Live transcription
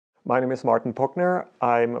My name is Martin Puchner.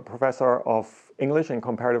 I'm a professor of English and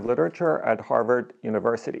comparative literature at Harvard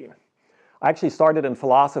University. I actually started in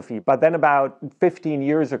philosophy, but then about 15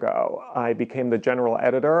 years ago, I became the general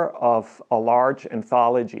editor of a large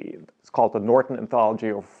anthology. It's called the Norton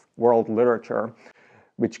Anthology of World Literature,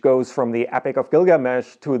 which goes from the Epic of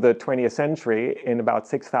Gilgamesh to the 20th century in about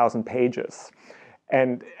 6,000 pages.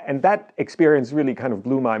 And that experience really kind of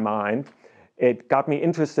blew my mind. It got me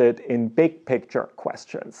interested in big picture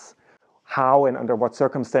questions. How and under what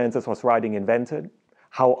circumstances was writing invented?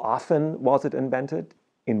 How often was it invented?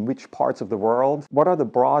 In which parts of the world? What are the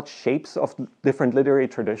broad shapes of different literary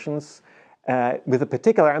traditions? With a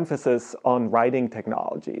particular emphasis on writing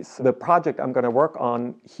technologies. The project I'm going to work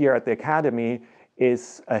on here at the Academy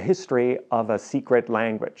is a history of a secret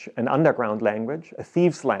language, an underground language, a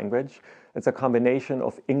thieves' language. It's a combination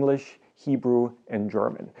of English, Hebrew, and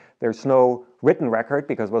German. There's no written record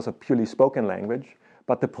because it was a purely spoken language,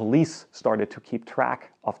 but the police started to keep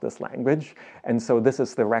track of this language, and so this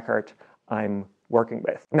is the record I'm working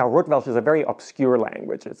with. Now, Rotwelsch is a very obscure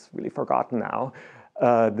language. It's really forgotten now.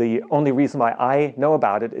 The only reason why I know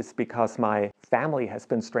about it is because my family has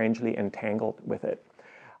been strangely entangled with it.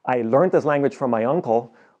 I learned this language from my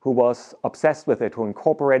uncle, who was obsessed with it, who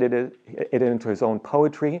incorporated it into his own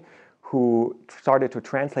poetry, who started to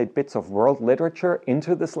translate bits of world literature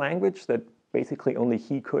into this language that basically only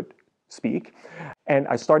he could speak. And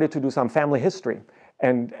I started to do some family history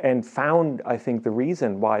and found, I think, the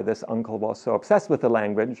reason why this uncle was so obsessed with the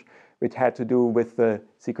language, which had to do with the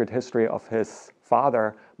secret history of his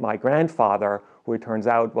father, my grandfather, who it turns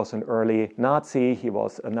out was an early Nazi. He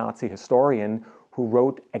was a Nazi historian who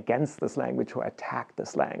wrote against this language, who attacked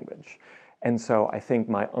this language. And so I think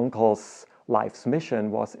my uncle's life's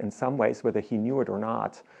mission was, in some ways, whether he knew it or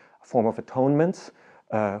not, a form of atonement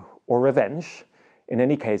or revenge. In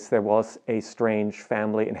any case, there was a strange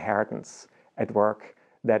family inheritance at work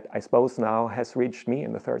that I suppose now has reached me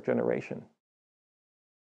in the third generation.